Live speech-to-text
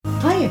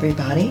Hi,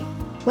 everybody.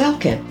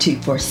 Welcome to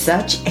For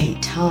Such a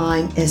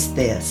Time as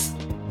This.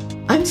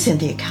 I'm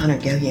Cynthia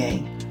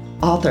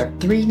Connor-Goyang, author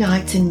of 3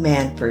 Nights in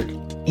Manford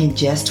in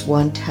Just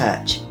One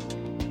Touch.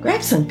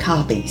 Grab some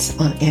copies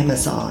on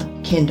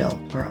Amazon,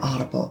 Kindle, or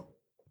Audible.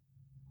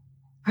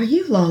 Are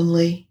you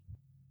lonely?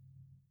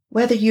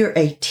 Whether you're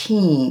a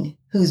teen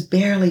who's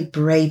barely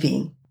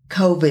braving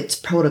COVID's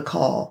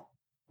protocol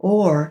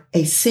or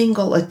a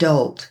single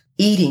adult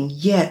eating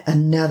yet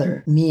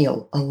another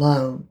meal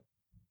alone.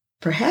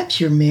 Perhaps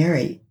you're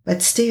married,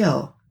 but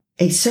still,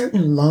 a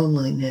certain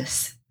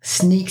loneliness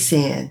sneaks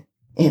in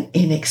and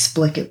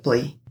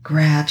inexplicably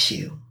grabs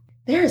you.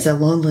 There is a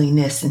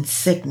loneliness in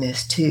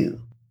sickness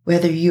too,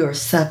 whether you are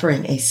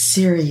suffering a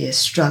serious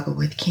struggle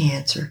with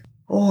cancer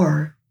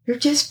or you're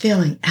just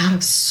feeling out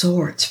of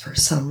sorts for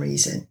some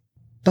reason.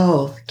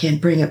 Both can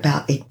bring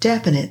about a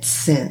definite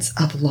sense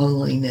of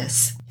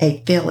loneliness,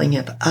 a feeling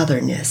of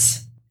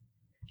otherness,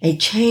 a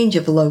change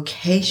of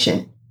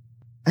location,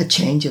 a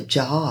change of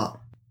job,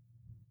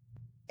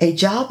 a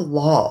job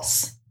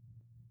loss,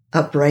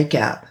 a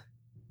breakup,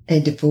 a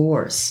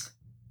divorce,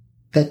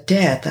 the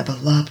death of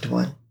a loved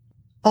one.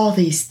 All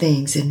these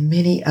things and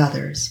many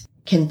others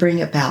can bring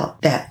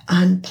about that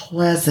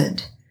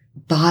unpleasant,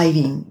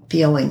 biting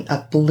feeling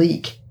of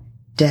bleak,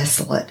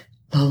 desolate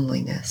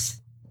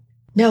loneliness.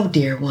 Know,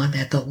 dear one,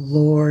 that the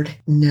Lord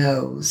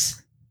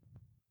knows.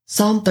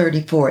 Psalm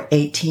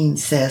 34:18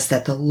 says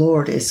that the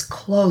Lord is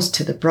close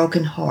to the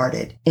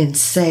brokenhearted and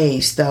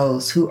saves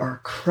those who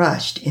are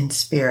crushed in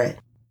spirit.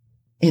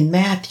 In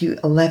Matthew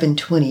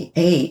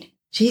 11:28,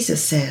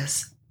 Jesus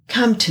says,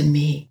 "Come to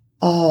me,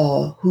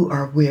 all who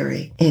are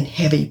weary and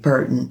heavy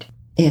burdened,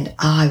 and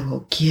I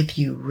will give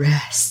you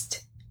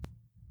rest."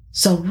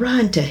 So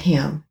run to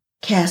him,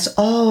 cast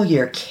all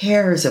your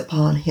cares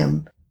upon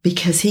him,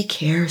 because he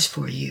cares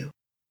for you.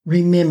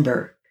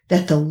 Remember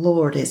that the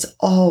Lord is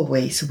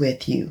always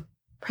with you.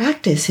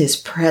 Practice his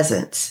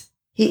presence.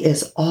 He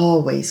is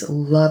always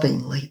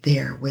lovingly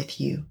there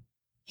with you.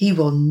 He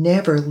will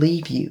never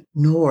leave you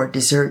nor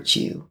desert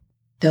you.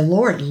 The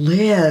Lord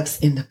lives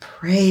in the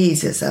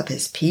praises of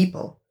his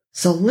people.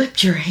 So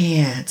lift your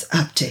hands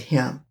up to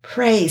him.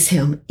 Praise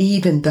him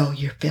even though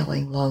you're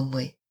feeling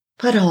lonely.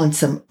 Put on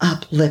some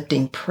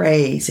uplifting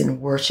praise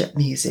and worship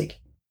music.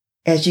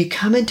 As you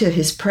come into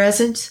his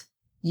presence,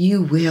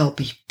 you will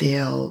be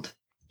filled.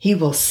 He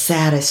will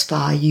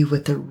satisfy you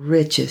with the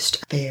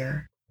richest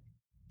fare.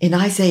 In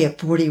Isaiah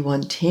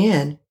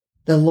 41:10,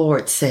 the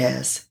Lord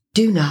says,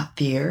 "Do not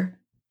fear,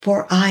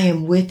 for I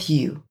am with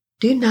you.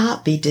 Do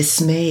not be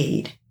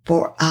dismayed,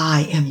 for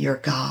I am your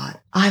God.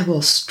 I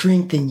will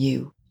strengthen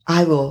you.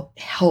 I will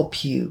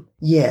help you.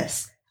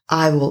 Yes,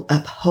 I will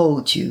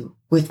uphold you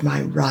with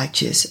my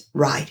righteous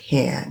right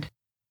hand."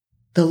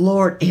 The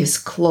Lord is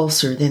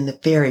closer than the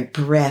very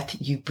breath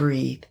you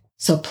breathe.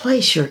 So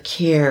place your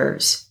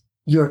cares,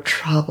 your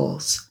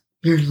troubles,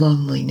 your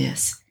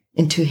loneliness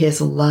into his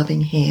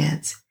loving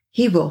hands.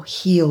 He will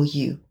heal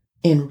you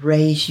and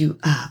raise you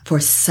up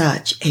for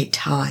such a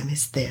time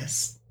as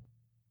this.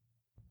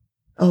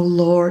 Oh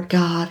Lord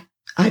God,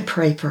 I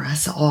pray for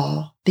us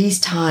all. These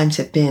times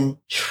have been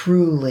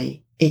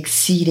truly,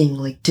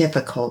 exceedingly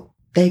difficult.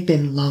 They've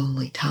been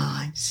lonely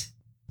times.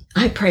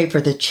 I pray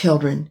for the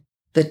children,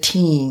 the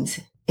teens,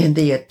 and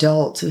the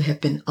adults who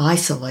have been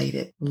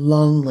isolated,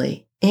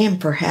 lonely, and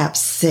perhaps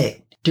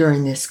sick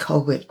during this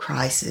COVID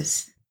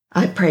crisis.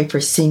 I pray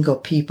for single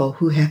people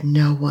who have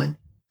no one,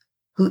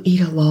 who eat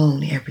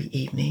alone every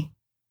evening.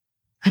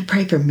 I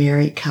pray for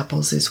married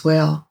couples as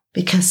well,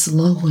 because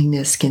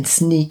loneliness can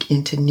sneak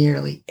into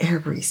nearly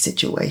every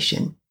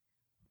situation.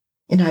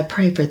 And I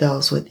pray for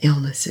those with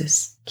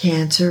illnesses,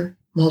 cancer,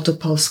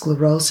 multiple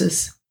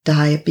sclerosis,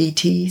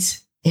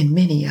 diabetes, and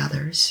many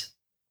others.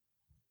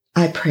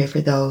 I pray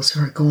for those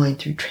who are going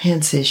through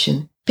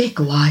transition, big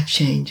life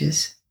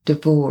changes,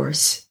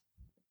 divorce,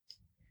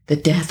 the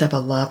death of a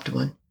loved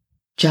one,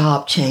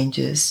 job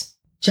changes,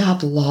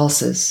 job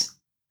losses,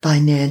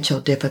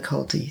 financial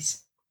difficulties.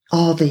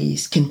 All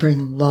these can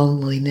bring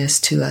loneliness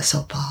to us,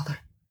 oh Father.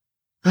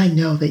 I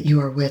know that you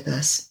are with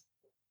us.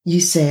 You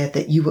said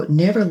that you would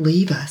never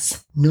leave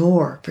us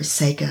nor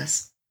forsake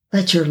us.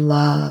 Let your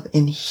love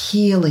and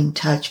healing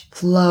touch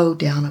flow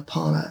down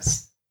upon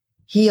us.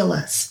 Heal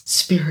us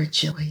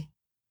spiritually,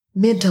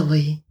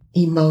 mentally,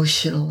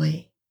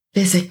 emotionally,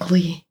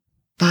 physically,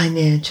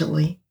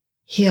 financially.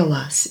 Heal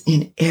us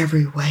in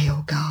every way,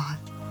 oh God.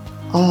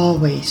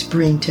 Always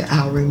bring to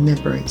our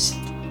remembrance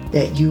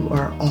that you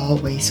are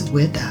always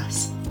with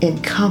us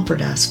and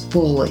comfort us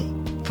fully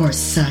for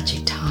such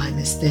a time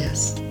as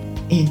this.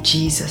 In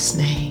Jesus'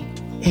 name,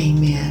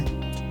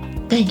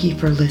 amen. Thank you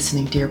for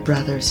listening, dear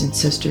brothers and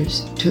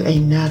sisters, to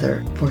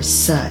another For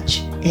Such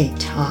a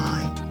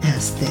Time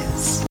as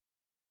This.